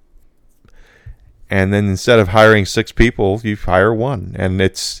out. And then instead of hiring 6 people, you hire 1. And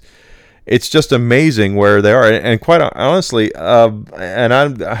it's just amazing where they are. And quite honestly, and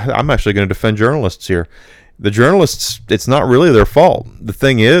I'm actually going to defend journalists here. The journalists, it's not really their fault. The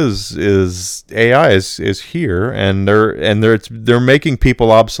thing is AI is here, and they're making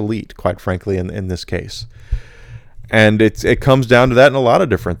people obsolete, quite frankly, in this case. And it comes down to that in a lot of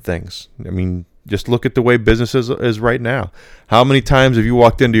different things. I mean, just look at the way business is right now. How many times have you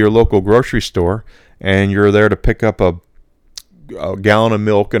walked into your local grocery store and you're there to pick up a gallon of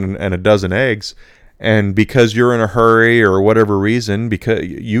milk and a dozen eggs, and because you're in a hurry or whatever reason, because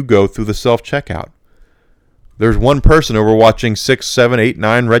you go through the self-checkout. There's one person over watching 6, 7, 8,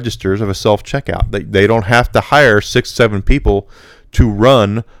 9 registers of a self-checkout. They don't have to hire 6, 7 people to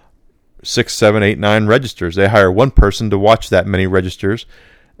run 6, 7, 8, 9 registers. They hire one person to watch that many registers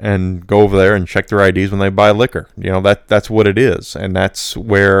and go over there and check their IDs when they buy liquor. That's what it is. And that's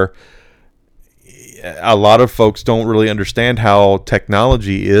where a lot of folks don't really understand how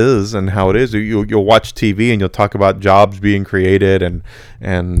technology is and how it is. You'll watch TV and you'll talk about jobs being created, and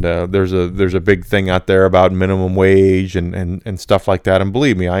there's a big thing out there about minimum wage and stuff like that. And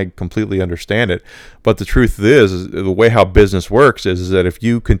believe me, I completely understand it. But the truth is the way how business works is that if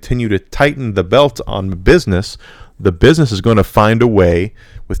you continue to tighten the belt on business, the business is going to find a way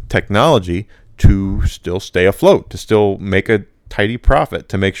with technology to still stay afloat, to still make a tidy profit,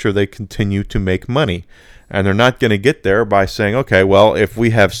 to make sure they continue to make money. And they're not going to get there by saying, okay, well, if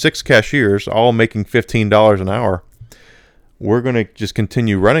we have 6 cashiers all making $15 an hour, we're going to just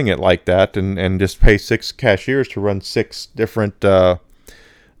continue running it like that and just pay 6 cashiers to run 6 different cash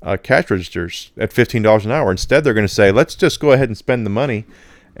registers at $15 an hour. Instead, they're going to say, let's just go ahead and spend the money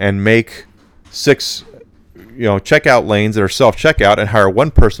and make 6 checkout lanes that are self-checkout and hire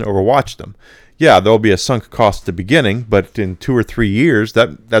one person to overwatch them. Yeah, there'll be a sunk cost at the beginning, but in 2 or 3 years,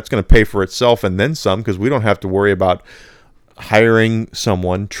 that's going to pay for itself and then some, because we don't have to worry about hiring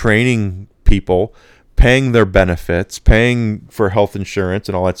someone, training people, paying their benefits, paying for health insurance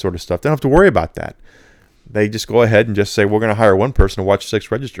and all that sort of stuff. They don't have to worry about that. They just go ahead and just say, we're going to hire one person to watch 6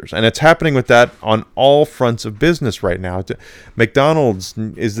 registers. And it's happening with that on all fronts of business right now. McDonald's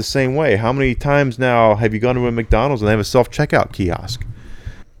is the same way. How many times now have you gone to a McDonald's and they have a self-checkout kiosk?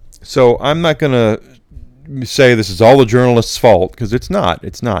 So I'm not going to say this is all the journalists' fault, because it's not.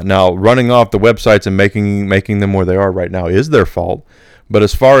 It's not. Now, running off the websites and making them where they are right now is their fault. But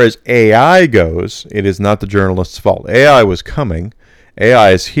as far as AI goes, it is not the journalists' fault. AI was coming.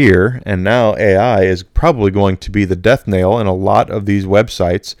 AI is here, and now AI is probably going to be the death nail in a lot of these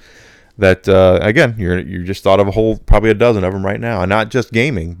websites that, again, you just thought of probably a dozen of them right now. And not just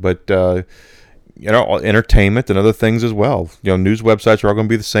gaming, but entertainment and other things as well. News websites are all going to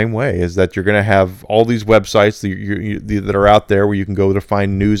be the same way, is that you're going to have all these websites that are out there where you can go to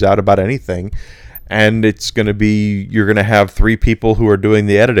find news out about anything. And it's going to be, you're going to have 3 people who are doing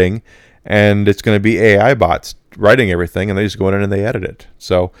the editing, and it's going to be AI bots writing everything, and they just go in and they edit it.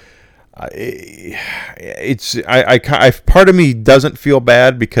 So part of me doesn't feel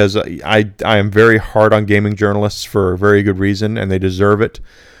bad, because I am very hard on gaming journalists for a very good reason, and they deserve it.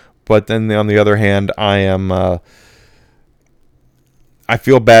 But then on the other hand, I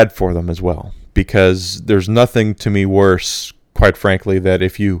feel bad for them as well, because there's nothing to me worse, quite frankly, that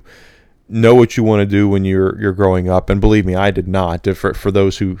if you know what you want to do when you're growing up, and believe me, I did not. For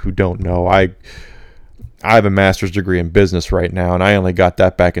those who don't know, I have a master's degree in business right now, and I only got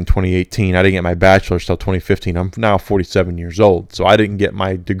that back in 2018. I didn't get my bachelor's till 2015. I'm now 47 years old, so I didn't get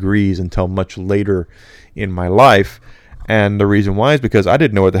my degrees until much later in my life. And the reason why is because I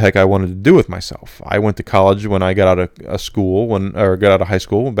didn't know what the heck I wanted to do with myself. I went to college when I got out of got out of high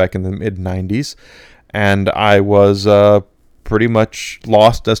school back in the mid-90s, and I was pretty much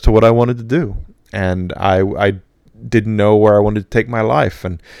lost as to what I wanted to do. And I didn't know where I wanted to take my life.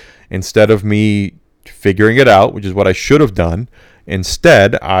 And instead of me figuring it out, which is what I should have done,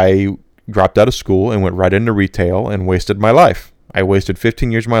 instead I dropped out of school and went right into retail and wasted my life. I wasted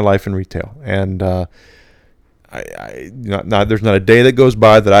 15 years of my life in retail. And there's not a day that goes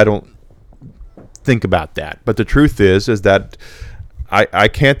by that I don't think about that. But the truth is that I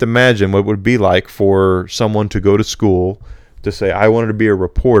can't imagine what it would be like for someone to go to school to say, I wanted to be a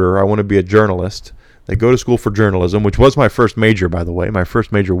reporter, I want to be a journalist. They go to school for journalism, which was my first major, by the way. My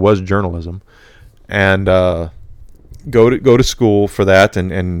first major was journalism. And go to school for that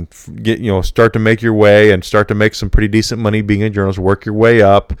and get, start to make your way and start to make some pretty decent money being a journalist, work your way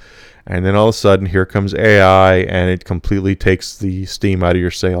up, and then all of a sudden here comes AI and it completely takes the steam out of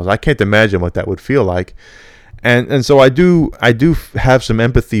your sails. I can't imagine what that would feel like. And so I do have some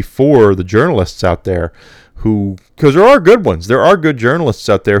empathy for the journalists out there who, because there are good ones. There are good journalists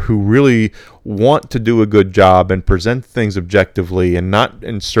out there who really want to do a good job and present things objectively and not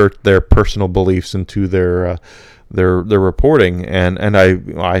insert their personal beliefs into their reporting. And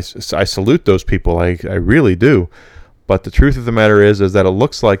I salute those people. I really do. But the truth of the matter is that it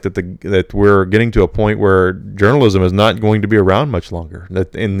looks like that we're getting to a point where journalism is not going to be around much longer.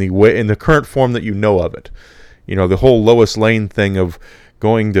 That in the current form that you know of it. The whole Lois Lane thing of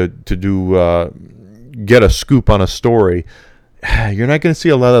going to do get a scoop on a story, you're not going to see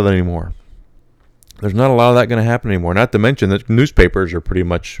a lot of that anymore. There's not a lot of that going to happen anymore. Not to mention that newspapers are pretty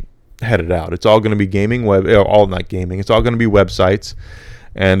much headed out. It's all going to be gaming, not gaming. It's all going to be websites,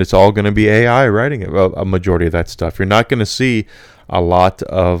 and it's all going to be AI writing a majority of that stuff. You're not going to see a lot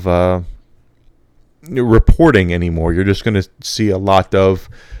of reporting anymore. You're just going to see a lot of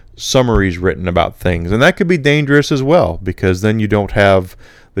summaries written about things, and that could be dangerous as well, because then you don't have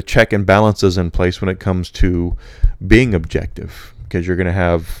the check and balances in place when it comes to being objective, because you're going to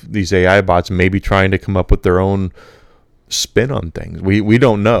have these AI bots maybe trying to come up with their own spin on things. We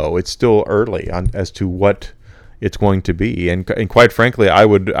don't know. It's still early as to what it's going to be, and quite frankly, I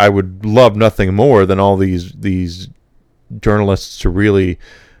would love nothing more than all these journalists to really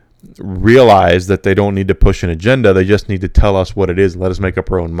realize that they don't need to push an agenda. They just need to tell us what it is and let us make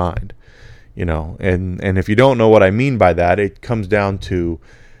up our own mind. And if you don't know what I mean by that, it comes down to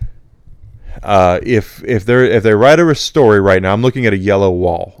if they write a story right now. I'm looking at a yellow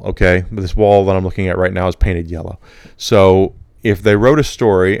wall, okay? This wall that I'm looking at right now is painted yellow. So if they wrote a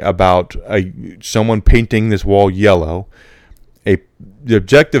story about someone painting this wall yellow, the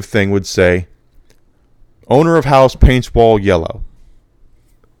objective thing would say, owner of house paints wall yellow.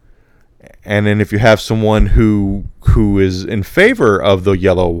 And then if you have someone who is in favor of the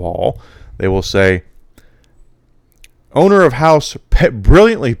yellow wall, they will say, owner of house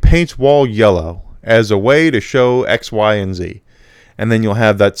brilliantly paints wall yellow as a way to show X, Y, and Z. And then you'll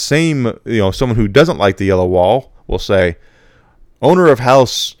have that same, someone who doesn't like the yellow wall will say, owner of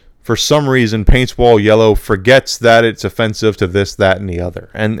house for some reason paints wall yellow, forgets that it's offensive to this, that, and the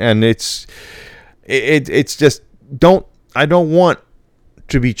other. And it's just, I don't want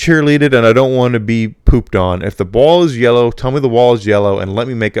to be cheerleaded, and I don't want to be pooped on. If the wall is yellow, tell me the wall is yellow, and let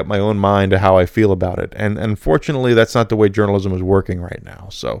me make up my own mind to how I feel about it. And unfortunately, that's not the way journalism is working right now.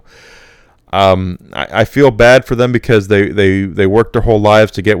 So I feel bad for them, because they worked their whole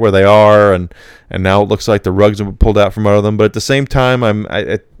lives to get where they are, and now it looks like the rugs have been pulled out from under them. But at the same time,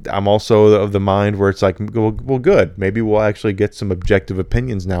 I'm also of the mind where it's like, well, good. Maybe we'll actually get some objective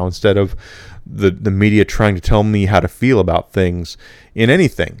opinions now, instead of the media trying to tell me how to feel about things in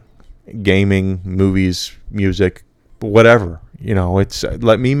anything, gaming, movies, music, whatever. It's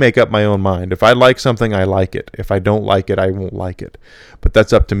let me make up my own mind. If I like something, I like it. If I don't like it, I won't like it. But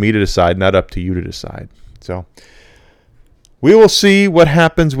that's up to me to decide, not up to you to decide. So we will see what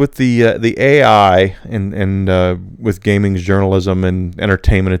happens with the AI and with gaming's journalism and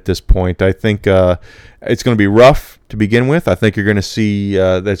entertainment at this point. I think it's going to be rough to begin with. I think you're going to see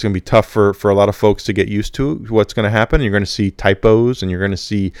that it's going to be tough for a lot of folks to get used to what's going to happen. You're going to see typos, and you're going to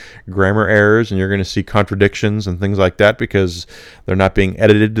see grammar errors, and you're going to see contradictions and things like that, because they're not being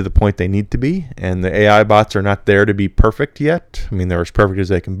edited to the point they need to be. And the AI bots are not there to be perfect yet. I mean, they're as perfect as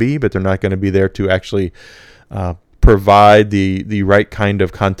they can be, but they're not going to be there to actually provide the right kind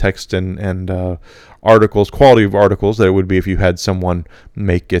of context and articles, quality of articles that it would be if you had someone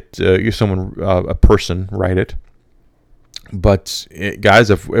make it, a person write it. But guys,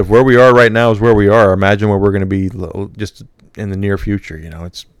 if where we are right now is where we are, imagine where we're going to be just in the near future.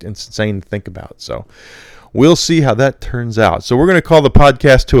 It's insane to think about. So we'll see how that turns out. So we're going to call the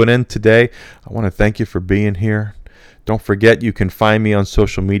podcast to an end today. I want to thank you for being here. Don't forget, you can find me on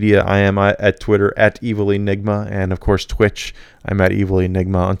social media. I am at Twitter at Evil Enigma, and of course Twitch. I'm at Evil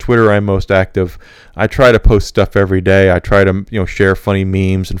Enigma. On Twitter, I'm most active. I try to post stuff every day. I try to share funny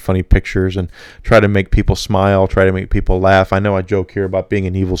memes and funny pictures, and try to make people smile, try to make people laugh. I know I joke here about being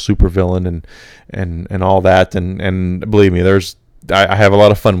an evil supervillain and all that, and believe me, I have a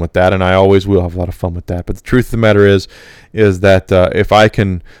lot of fun with that, and I always will have a lot of fun with that. But the truth of the matter is that if I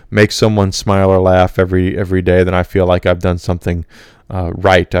can make someone smile or laugh every day, then I feel like I've done something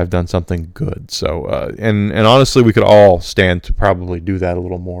right. I've done something good. So, and honestly, we could all stand to probably do that a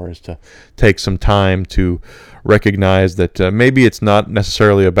little more, is to take some time to recognize that maybe it's not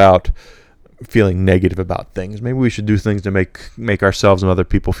necessarily about feeling negative about things. Maybe we should do things to make ourselves and other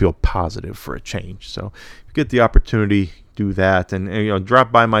people feel positive for a change. So if you get the opportunity, do that, and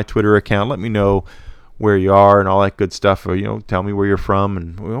drop by my Twitter account. Let me know where you are and all that good stuff. Or, tell me where you're from,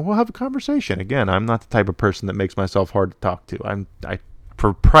 and we'll have a conversation. Again, I'm not the type of person that makes myself hard to talk to. I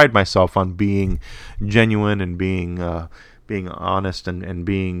pride myself on being genuine and being honest and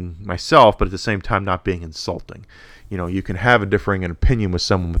being myself, but at the same time not being insulting. You can have a differing opinion with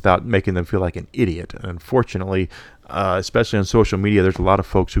someone without making them feel like an idiot. And unfortunately, especially on social media, there's a lot of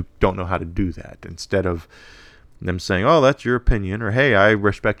folks who don't know how to do that. Instead of them saying, oh, that's your opinion, or hey, I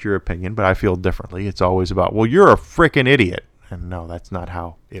respect your opinion, but I feel differently, it's always about, well, you're a freaking idiot. And no, that's not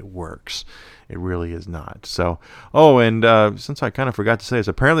how it works. It really is not. So, and since I kind of forgot to say this,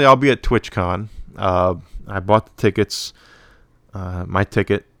 apparently I'll be at TwitchCon. I bought the tickets, my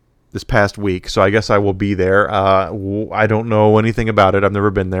ticket, this past week, so I guess I will be there. I don't know anything about it. I've never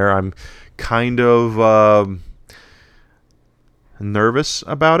been there. I'm kind of nervous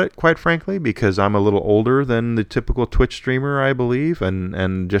about it, quite frankly, because I'm a little older than the typical Twitch streamer, I believe,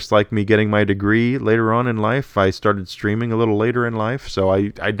 and just like me getting my degree later on in life, I started streaming a little later in life, so I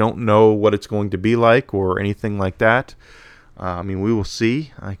don't know what it's going to be like or anything like that. We will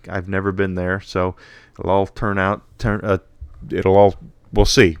see. I've never been there, so we'll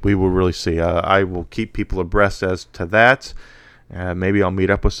see. We will really see. I will keep people abreast as to that. Maybe I'll meet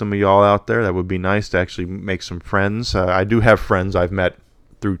up with some of y'all out there. That would be nice to actually make some friends. I do have friends I've met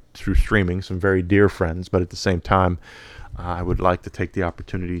through streaming, some very dear friends, but at the same time, I would like to take the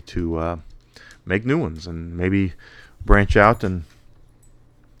opportunity to make new ones and maybe branch out and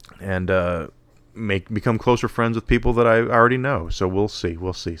become closer friends with people that I already know. So we'll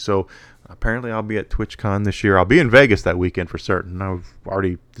see. So apparently I'll be at TwitchCon this year. I'll be in Vegas that weekend for certain. I've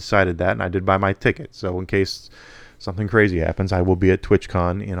already decided that, and I did buy my ticket. So in case something crazy happens, I will be at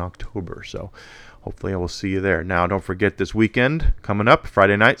TwitchCon in October. So hopefully I will see you there. Now, don't forget, this weekend coming up,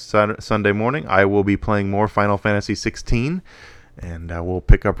 Friday night, Sunday morning, I will be playing more Final Fantasy 16. And we'll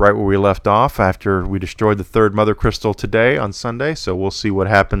pick up right where we left off after we destroyed the third Mother Crystal today on Sunday. So we'll see what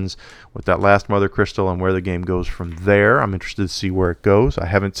happens with that last Mother Crystal and where the game goes from there. I'm interested to see where it goes. I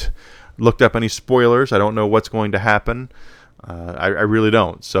haven't looked up any spoilers. I don't know what's going to happen. I really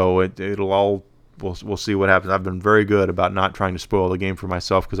don't. So it'll all... We'll see what happens. I've been very good about not trying to spoil the game for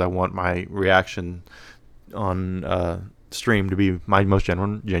myself because I want my reaction on stream to be my most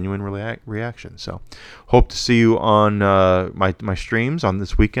genuine reaction. So hope to see you on my streams on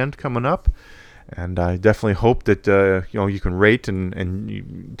this weekend coming up, and I definitely hope that you can rate and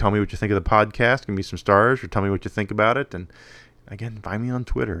you tell me what you think of the podcast, give me some stars, or tell me what you think about it. And again, find me on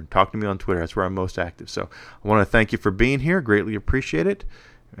Twitter and talk to me on Twitter. That's where I'm most active. So I want to thank you for being here. Greatly appreciate it.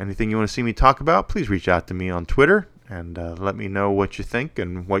 Anything you want to see me talk about, please reach out to me on Twitter and let me know what you think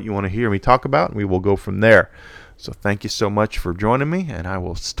and what you want to hear me talk about, and we will go from there. So thank you so much for joining me, and I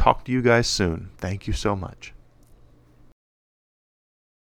will talk to you guys soon. Thank you so much.